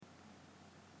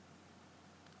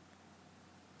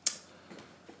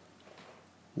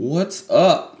What's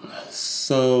up?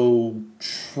 So,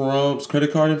 Trump's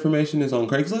credit card information is on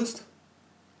Craigslist?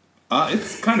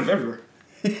 It's kind of everywhere.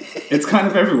 It's kind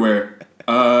of everywhere.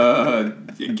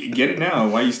 Get it now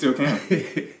while you still can.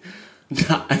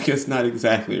 I guess not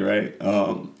exactly, right?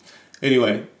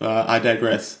 Anyway, I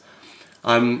digress.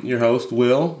 I'm your host,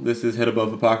 Will. This is Head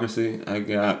Above Hypocrisy. I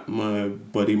got my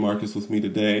buddy Marcus with me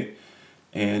today.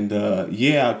 And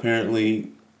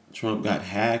apparently Trump got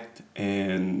hacked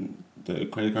and the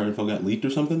credit card info got leaked or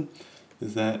something.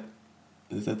 Is that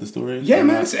the story? Yeah,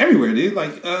 man, it's everywhere, dude. Like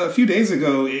a few days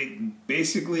ago, it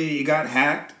basically got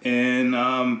hacked,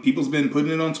 and people's been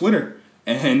putting it on Twitter,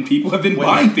 and people have been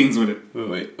buying things with it.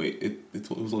 Wait! It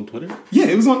was on Twitter? Yeah,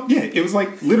 it was on. Yeah, it was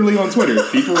like literally on Twitter.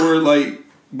 People were like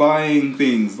buying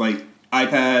things like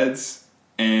iPads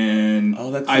and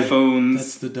iPhones.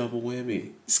 That's the double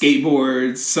whammy.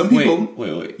 Skateboards. Some people.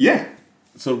 Wait. Yeah.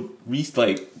 So,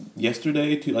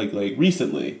 yesterday to like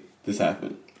recently, this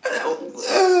happened.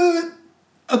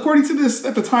 According to this,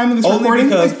 at the time of this recording,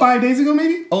 like 5 days ago,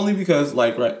 maybe. Only because,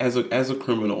 as a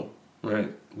criminal,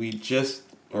 right? We just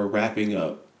are wrapping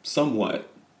up somewhat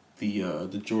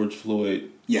the George Floyd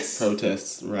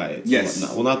protests, riots, and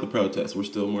whatnot. Well, not the protests. We're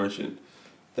still marching.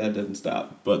 That doesn't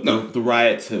stop. But the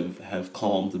riots have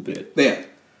calmed a bit. Yeah.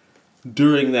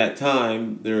 During that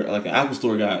time, an Apple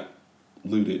store got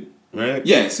looted. Right?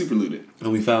 Yeah, super looted.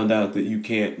 And we found out that you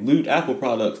can't loot Apple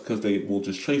products because they will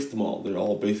just trace them all. They're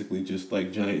all basically just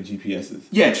like giant GPSs.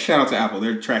 Yeah, shout out to Apple.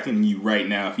 They're tracking you right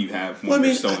now if you have one of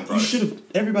their stolen products.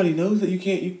 Everybody knows that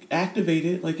you activate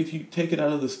it. Like if you take it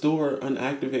out of the store,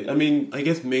 unactivate. I mean, I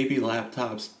guess maybe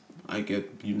laptops,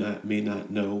 may not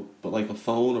know, but like a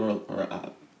phone or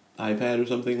an iPad or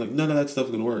something, like none of that stuff's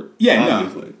going to work. Yeah,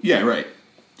 obviously. No. Yeah, right.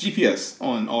 GPS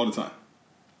on all the time.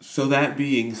 So that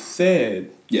being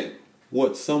said... Yeah.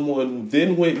 What someone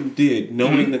then went and did,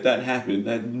 knowing that happened,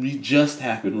 that just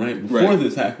happened, right? Before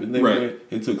this happened, they went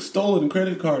and took stolen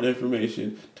credit card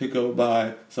information to go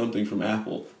buy something from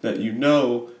Apple that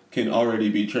can already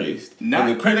be traced. And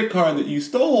the credit card that you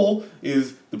stole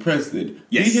is the president.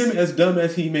 Yes. Be him as dumb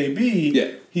as he may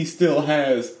be, he still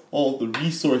has all the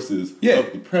resources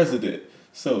of the president.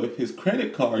 So if his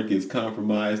credit card gets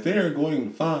compromised, they are going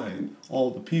to find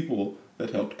all the people that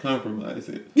helped compromise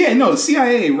it. Yeah, no, the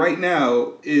CIA right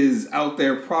now is out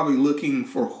there probably looking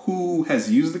for who has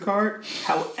used the card.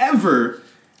 However,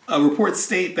 reports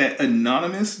state that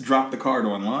Anonymous dropped the card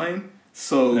online,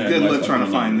 so good luck trying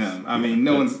to find them. I mean,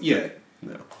 no one's... Yeah.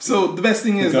 No. So the best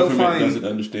thing is they'll find... The government doesn't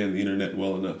understand the internet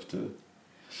well enough to...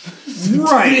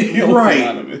 Right.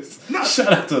 Anonymous.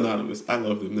 Shout out to Anonymous. I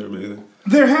love them. They're amazing.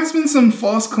 There has been some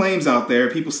false claims out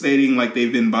there. People stating like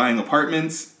they've been buying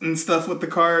apartments and stuff with the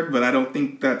card, but I don't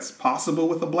think that's possible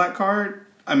with a black card.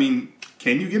 I mean,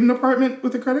 can you get an apartment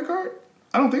with a credit card?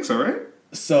 I don't think so, right?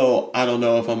 So I don't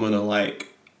know if I'm gonna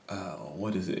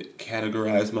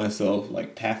categorize myself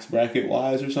like tax bracket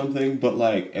wise or something. But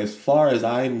like as far as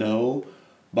I know,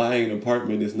 buying an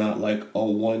apartment is not like a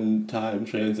one-time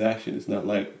transaction. It's not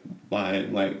like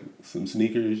buying like some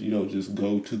sneakers. You don't just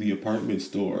go to the apartment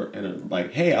store and are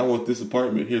like, hey, I want this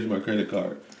apartment. Here's my credit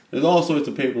card. There's all sorts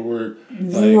of paperwork.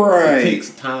 It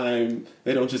takes time.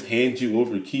 They don't just hand you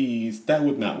over keys. That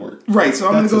would not work. Right, so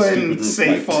I'm going to go ahead and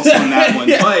say false on that one.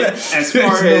 But as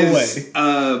far as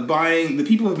buying, the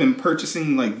people have been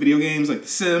purchasing like video games like The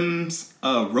Sims,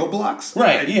 Roblox.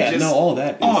 Right, all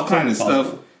that. All kind of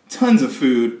stuff. Tons of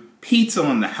food, pizza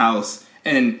on the house,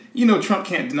 and Trump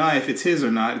can't deny if it's his or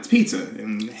not. It's pizza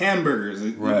and hamburgers.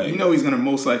 Right. He's going to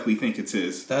most likely think it's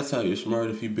his. That's how you're smart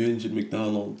if you binge at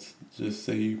McDonald's. Just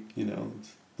say,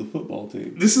 it's the football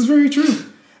team. This is very true.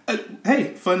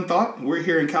 Hey, fun thought. We're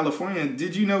here in California.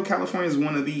 Did you know California is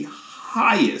one of the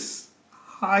highest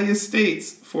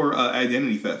states for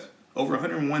identity theft? Over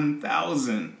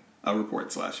 101,000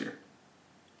 reports last year.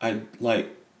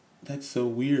 That's so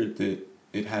weird that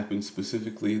it happened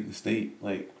specifically in the state,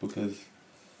 because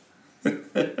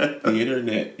the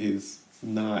internet is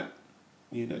not,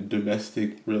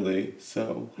 domestic really.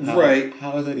 So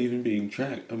how is that even being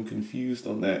tracked? I'm confused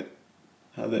on that.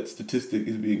 How that statistic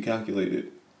is being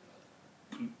calculated.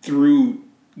 Through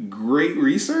great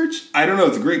research? I don't know.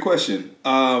 It's a great question.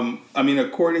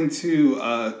 According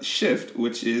to Shift,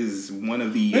 which is one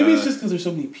of the... Maybe it's just because there's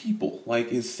so many people. Like,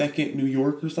 is Second New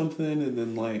York or something? And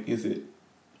then, is it...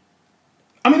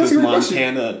 that's a great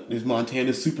question. Is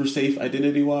Montana super safe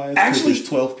identity-wise? Actually, there's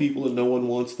 12 people and no one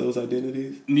wants those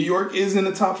identities? New York is in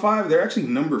the top 5. They're actually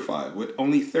number 5 with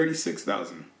only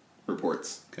 36,000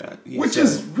 reports. God. Which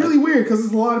is really weird because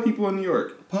there's a lot of people in New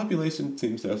York. Population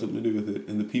seems to have something to do with it.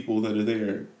 And the people that are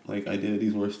there, like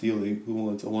identities worth stealing, who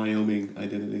wants a Wyoming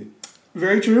identity?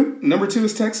 Very true. Number 2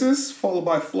 is Texas, followed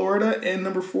by Florida, and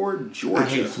number 4, Georgia. I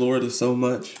hate Florida so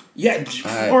much. Yeah,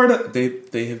 Florida.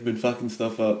 They have been fucking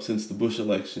stuff up since the Bush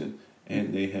election,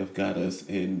 and they have got us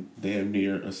in damn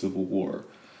near a civil war.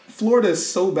 Florida is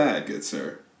so bad, good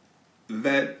sir,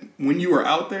 that when you are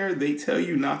out there, they tell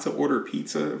you not to order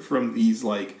pizza from these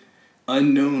like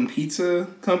unknown pizza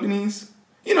companies.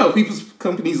 You know, people's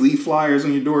companies leave flyers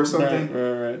on your door or something.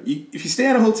 Right. If you stay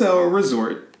at a hotel or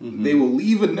resort, they will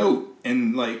leave a note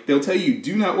and like they'll tell you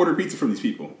do not order pizza from these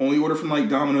people. Only order from like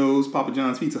Domino's, Papa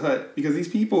John's, Pizza Hut, because these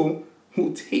people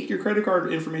will take your credit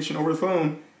card information over the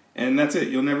phone and that's it.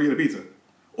 You'll never get a pizza.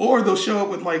 Or they'll show up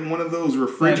with like one of those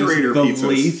refrigerator pizzas. The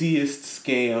laziest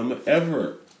scam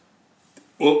ever.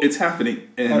 Well, it's happening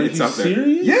and Are it's you out there.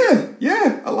 serious?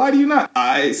 Yeah. I lie to you not.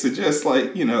 I suggest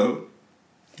like,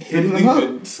 hitting them Leave up.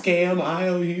 scam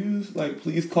IOUs, like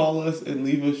please call us and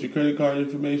leave us your credit card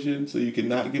information so you can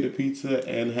not get a pizza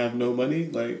and have no money.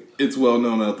 Like It's well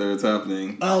known out there. It's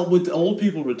happening. with old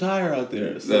people retire out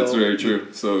there. So That's very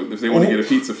true. So if they want to get a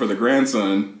pizza for the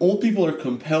grandson, old people are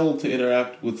compelled to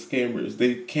interact with scammers.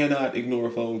 They cannot ignore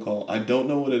a phone call. I don't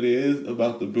know what it is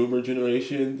about the boomer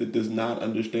generation that does not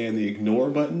understand the ignore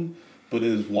button, but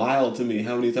it is wild to me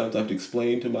how many times I have to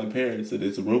explain to my parents that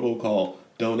it's a robocall.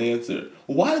 Don't answer.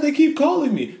 Why do they keep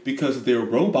calling me? Because they're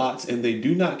robots and they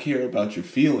do not care about your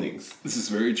feelings. this is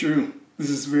very true.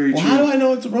 Well, How do I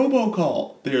know it's a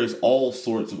robocall? There's all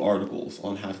sorts of articles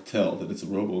on how to tell that it's a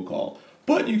robocall.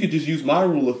 But you could just use my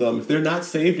rule of thumb. If they're not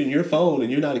saved in your phone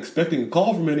and you're not expecting a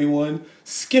call from anyone,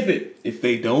 skip it. If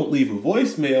they don't leave a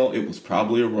voicemail, it was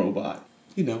probably a robot.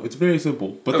 It's very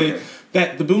simple. But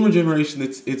the boomer generation,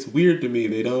 it's weird to me.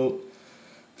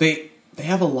 They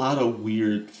have a lot of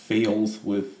weird fails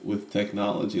with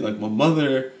technology. Like my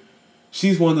mother,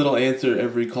 she's one that'll answer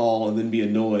every call and then be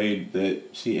annoyed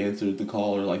that she answered the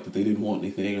call or like that they didn't want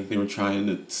anything or they were trying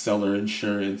to sell her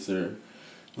insurance or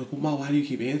like, well, Mom, why do you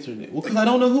keep answering it? Well, because I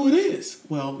don't know who it is.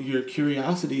 Well, your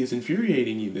curiosity is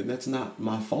infuriating you. Then that's not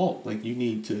my fault. Like you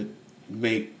need to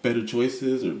make better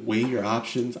choices or weigh your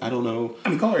options. I don't know. I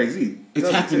mean, caller ID. It's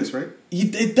happening, right?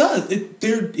 It does.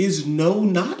 There is no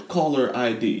not caller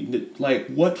ID. Like,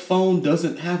 what phone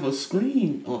doesn't have a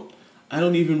screen on? I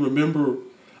don't even remember.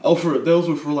 Oh, those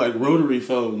were for like rotary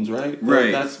phones, right?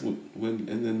 Right. That's when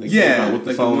and then they came out with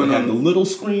the phone that had the little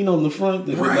screen on the front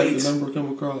that would let the number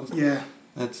come across. Yeah.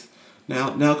 That's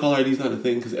now caller ID is not a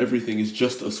thing because everything is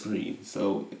just a screen.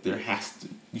 So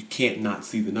you can't not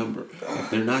see the number. If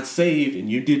they're not saved and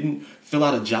you didn't fill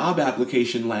out a job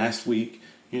application last week,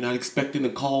 you're not expecting a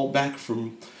call back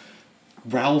from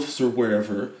Ralph's or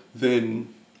wherever,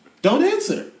 then don't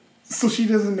answer. So she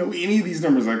doesn't know any of these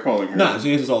numbers I'm calling her? No,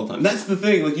 she answers all the time. That's the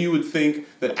thing. Like, you would think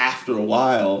that after a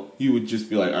while, you would just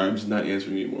be like, all right, I'm just not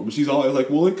answering anymore. But she's always like,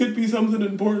 well, it could be something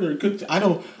important, or it could... I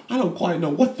don't quite know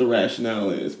what the rationale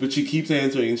is, but she keeps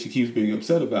answering and she keeps being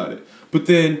upset about it. But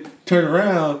then, turn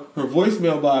around, her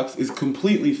voicemail box is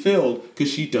completely filled because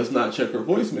she does not check her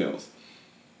voicemails.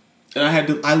 And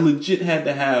I legit had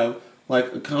to have,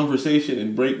 like, a conversation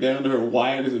and break down to her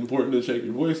why it is important to check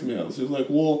your voicemails. She was like,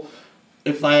 well...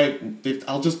 If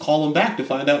I'll just call them back to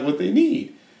find out what they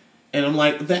need. And I'm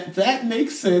like, that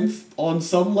makes sense on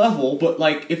some level, but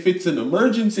like if it's an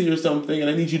emergency or something and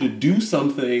I need you to do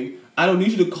something, I don't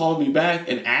need you to call me back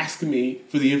and ask me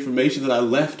for the information that I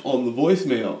left on the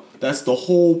voicemail. That's the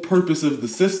whole purpose of the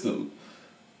system.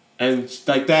 And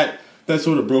like that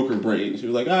sort of broke her brain. She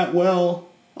was like, well,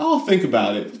 I'll think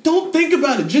about it. Don't think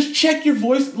about it. Just check your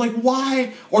voice. Like,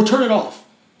 why? Or turn it off.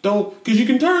 Because you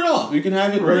can turn it off. You can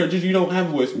have it where you don't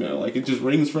have a voicemail. Like, it just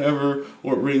rings forever,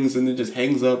 or it rings and then just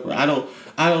hangs up. Or I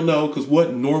don't know, because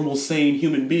what normal, sane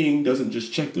human being doesn't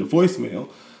just check their voicemail?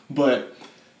 But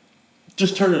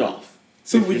just turn it off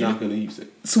if you're not going to use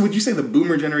it. So would you say the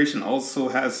boomer generation also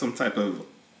has some type of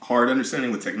hard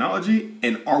understanding with technology?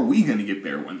 And are we going to get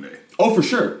there one day? Oh, for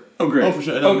sure. Oh, great. Oh, for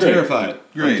sure. And I'm terrified.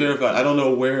 Great. I'm terrified. I don't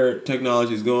know where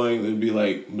technology is going. It'd be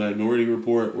like Minority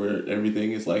Report, where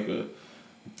everything is like a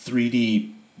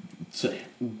 3D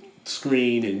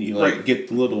screen and you get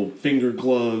the little finger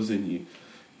gloves and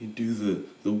you do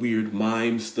the weird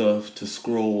mime stuff to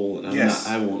scroll, and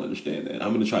I won't understand that. I'm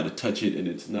going to try to touch it and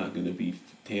it's not going to be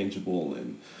tangible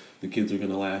and the kids are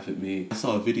going to laugh at me. I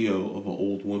saw a video of an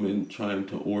old woman trying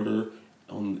to order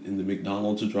in the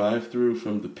McDonald's drive-thru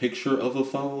from the picture of a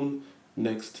phone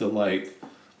next to like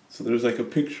So there's like a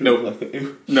picture Nope. of like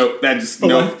a... Nope, that just... For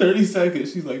Nope. like 30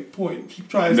 seconds, she's like, point. She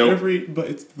tries but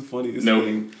it's the funniest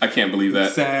thing. I can't believe that.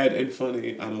 It's sad and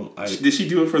funny. Did she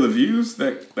do it for the views?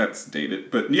 That's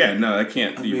dated. But yeah, no, that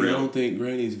can't be real. I don't think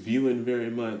Granny's viewing very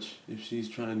much if she's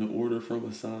trying to order from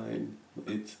a sign.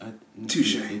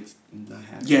 Touche. It's not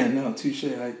happening. Yeah, no, touche.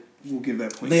 I will give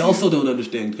that point. They also don't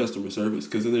understand customer service,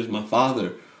 because then there's my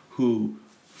father who,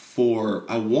 for,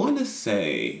 I want to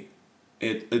say,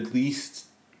 at least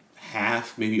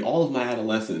half, maybe all of my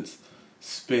adolescence,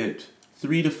 spent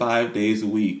 3 to 5 days a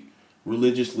week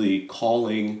religiously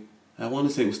calling, I want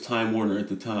to say it was Time Warner at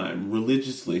the time,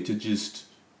 religiously to just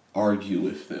argue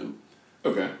with them.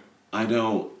 Okay.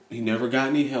 He never got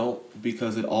any help,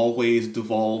 because it always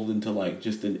devolved into like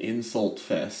just an insult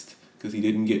fest, because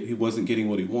he wasn't getting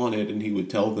what he wanted, and he would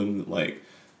tell them that like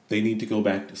they need to go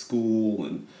back to school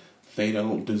and they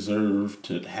don't deserve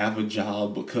to have a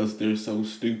job because they're so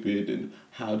stupid, and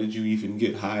how did you even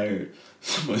get hired?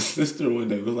 So my sister one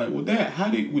day was like, well, Dad,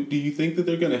 do you think that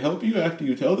they're going to help you after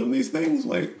you tell them these things?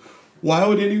 Like, why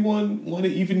would anyone want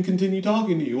to even continue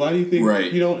talking to you? Why do you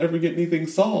think you don't ever get anything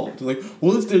solved? Like,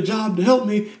 well, it's their job to help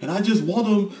me, and I just want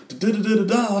them to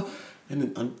da-da-da-da-da.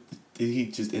 And then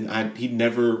he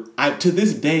never, to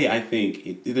this day, I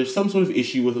think, there's some sort of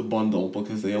issue with a bundle,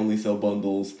 because they only sell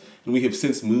bundles. And we have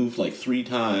since moved like 3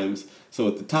 times. So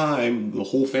at the time, the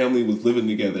whole family was living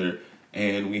together,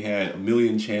 and we had 1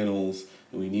 million channels,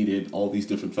 and we needed all these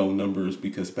different phone numbers,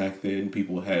 because back then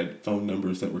people had phone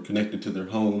numbers that were connected to their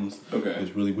homes. Okay. It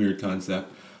was a really weird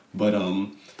concept. But,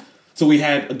 so we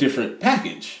had a different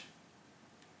package.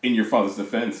 In your father's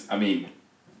defense, I mean,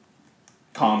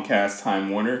 Comcast Time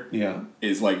Warner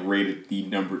is like rated the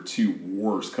number 2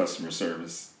 worst customer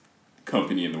service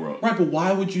company in the world. Right, but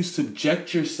why would you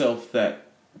subject yourself to that,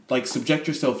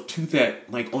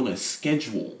 like, on a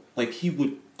schedule? Like, he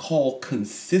would call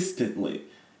consistently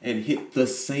and hit the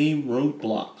same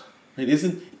roadblock. Right?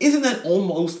 Isn't that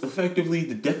almost effectively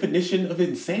the definition of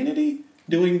insanity?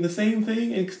 Doing the same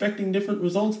thing and expecting different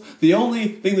results? The only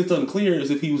thing that's unclear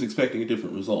is if he was expecting a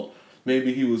different result.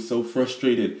 Maybe he was so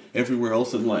frustrated everywhere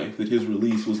else in life that his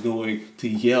release was going to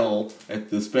yell at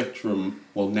the Spectrum,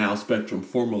 well, now Spectrum,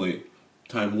 formerly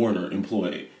Time Warner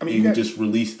employee. I mean, he would just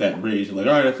release that rage, like,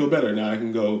 all right, I feel better now. I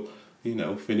can go,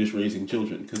 finish raising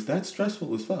children, because that's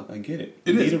stressful as fuck. I get it.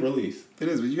 You need a release. It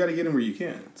is, but you got to get in where you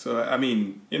can. So I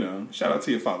mean, shout out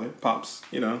to your father, pops.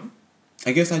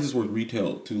 I guess I just worked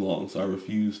retail too long, so I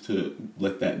refuse to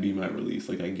let that be my release.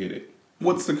 Like, I get it.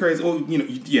 What's the crazy? Well,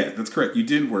 yeah, that's correct. You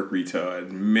did work retail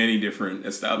at many different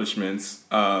establishments.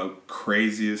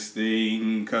 Craziest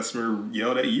thing customer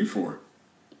yelled at you for?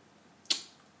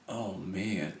 Oh,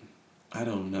 man. I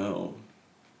don't know.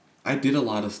 I did a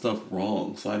lot of stuff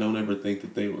wrong, so I don't ever think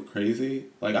that they were crazy.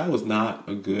 Like, I was not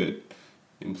a good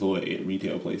employee at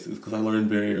retail places, because I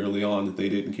learned very early on that they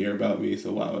didn't care about me,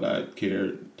 so why would I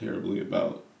care terribly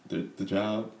about the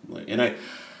job? Like, and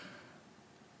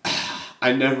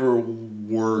I never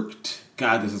worked...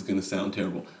 God, this is going to sound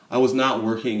terrible. I was not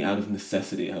working out of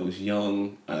necessity. I was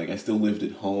young. I still lived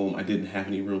at home. I didn't have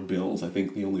any real bills. I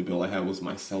think the only bill I had was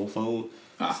my cell phone.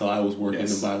 So I was working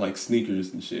to buy like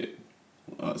sneakers and shit.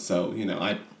 So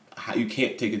you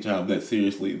can't take a job that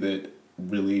seriously that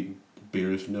really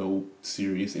bears no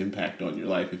serious impact on your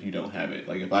life if you don't have it.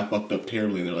 Like, if I fucked up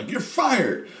terribly and they're like, you're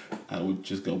fired, I would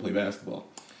just go play basketball.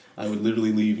 I would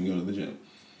literally leave and go to the gym.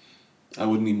 I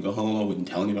wouldn't even go home. I wouldn't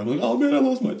tell anybody. I'm like, oh man, I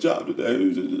lost my job today.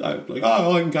 I'd be like,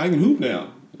 oh, I can hoop now.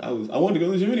 I wanted to go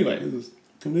to the gym anyway. Come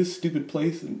to this stupid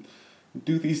place and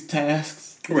do these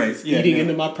tasks. Right. Eating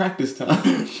into my practice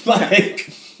time.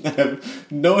 Like, I have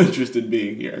no interest in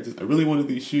being here. I really wanted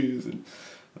these shoes, and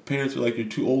my parents were like, you're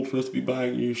too old for us to be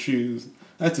buying your shoes.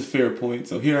 That's a fair point.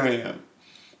 So here I am.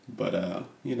 But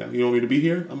you want me to be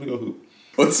here? I'm gonna go hoop.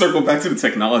 Let's circle back to the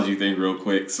technology thing real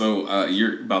quick. So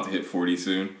you're about to hit 40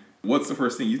 soon. What's the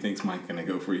first thing you think's gonna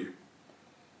go for you?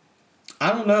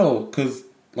 I don't know, because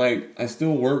I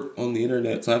still work on the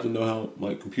internet, so I have to know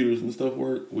how computers and stuff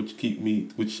work, which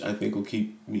I think will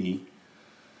keep me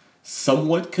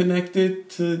somewhat connected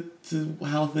to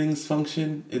how things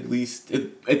function, at least on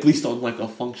a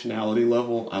functionality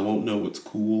level. I won't know what's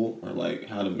cool or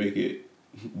how to make it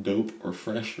dope or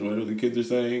fresh or whatever the kids are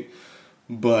saying,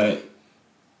 but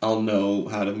I'll know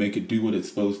how to make it do what it's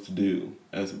supposed to do,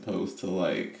 as opposed to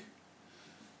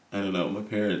I don't know, my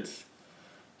parents,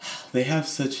 they have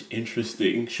such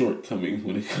interesting shortcomings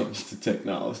when it comes to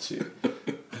technology.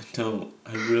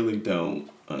 I really don't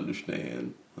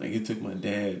understand. It took my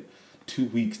dad 2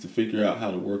 weeks to figure out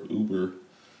how to work Uber.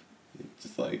 It's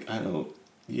just I don't,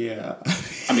 yeah.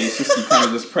 I mean, it's just, you kind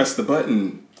of just press the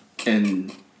button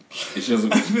and It shows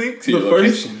up I think to your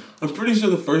location. I'm pretty sure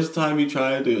the first time he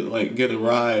tried to like get a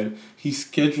ride, he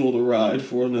scheduled a ride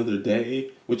for another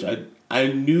day, which I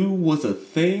knew was a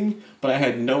thing, but I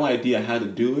had no idea how to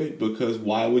do it because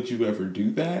why would you ever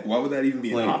do that? Why would that even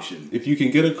be Like, an option? if you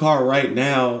can get a car right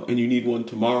now and you need one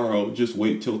tomorrow, just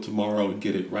wait till tomorrow and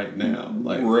get it right now.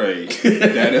 Like, right.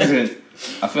 That isn't.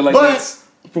 I feel like but that's.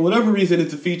 for whatever reason,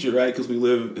 it's a feature, right? Because we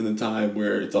live in a time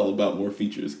where it's all about more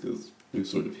features because we've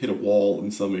sort of hit a wall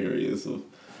in some areas of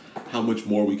how much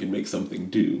more we can make something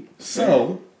do.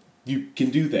 So you can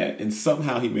do that, and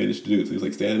somehow he managed to do it. So he was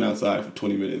like standing outside for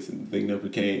 20 minutes, and the thing never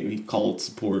came. He called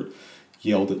support,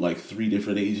 yelled at like 3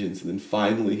 different agents, and then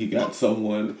finally he got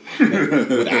someone that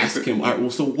would ask him, all right,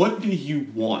 well, so what do you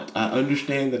want? I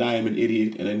understand that I am an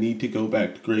idiot and I need to go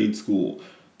back to grade school,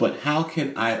 but how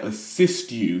can I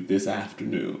assist you this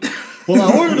afternoon? Well,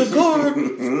 I ordered a car.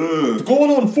 It's going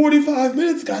on 45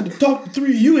 minutes. Got to talk to 3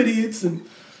 of you idiots. And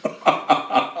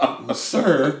well,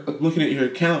 sir, looking at your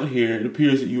account here, it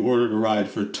appears that you ordered a ride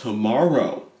for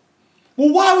tomorrow.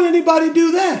 Well, why would anybody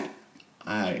do that?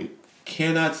 I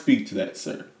cannot speak to that,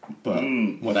 sir. But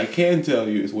what I can tell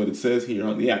you is what it says here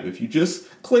on the app. If you just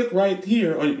click right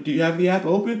here, or do you have the app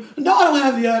open? No, I don't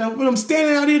have the app open. I'm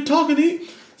standing out here talking to you.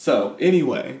 So,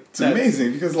 anyway. It's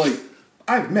amazing because, like,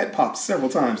 I've met Pop several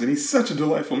times and he's such a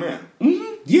delightful man.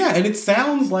 Mm-hmm. Yeah, and it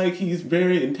sounds like he's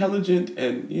very intelligent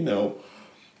and, you know,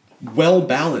 well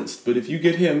balanced. But if you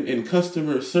get him in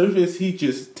customer service, he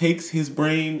just takes his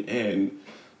brain and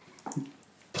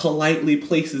politely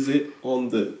places it on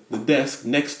the desk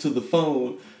next to the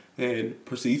phone and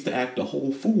proceeds to act a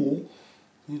whole fool,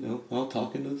 you know, while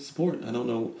talking to support. I don't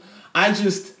know. I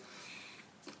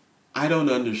don't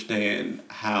understand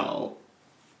how,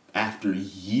 after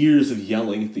years of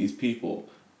yelling at these people,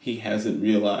 he hasn't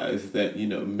realized that, you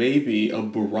know, maybe a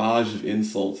barrage of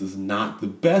insults is not the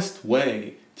best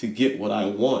way to get what I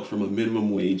want from a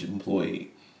minimum wage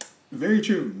employee. Very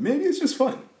true. Maybe it's just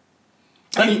fun.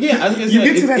 I mean, yeah, you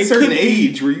get to that certain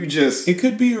age where you just... It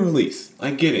could be a release.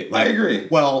 I get it. I agree.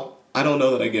 Well, I don't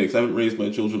know that I get it because I haven't raised my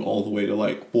children all the way to,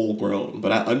 like, full grown.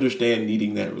 But I understand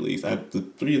needing that release. I have the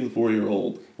 3 and the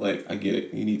 4-year-old. Like, I get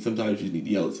it. Sometimes you need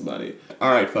to yell at somebody.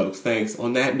 All right, folks. Thanks.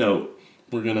 On that note,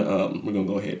 we're gonna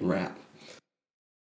go ahead and wrap.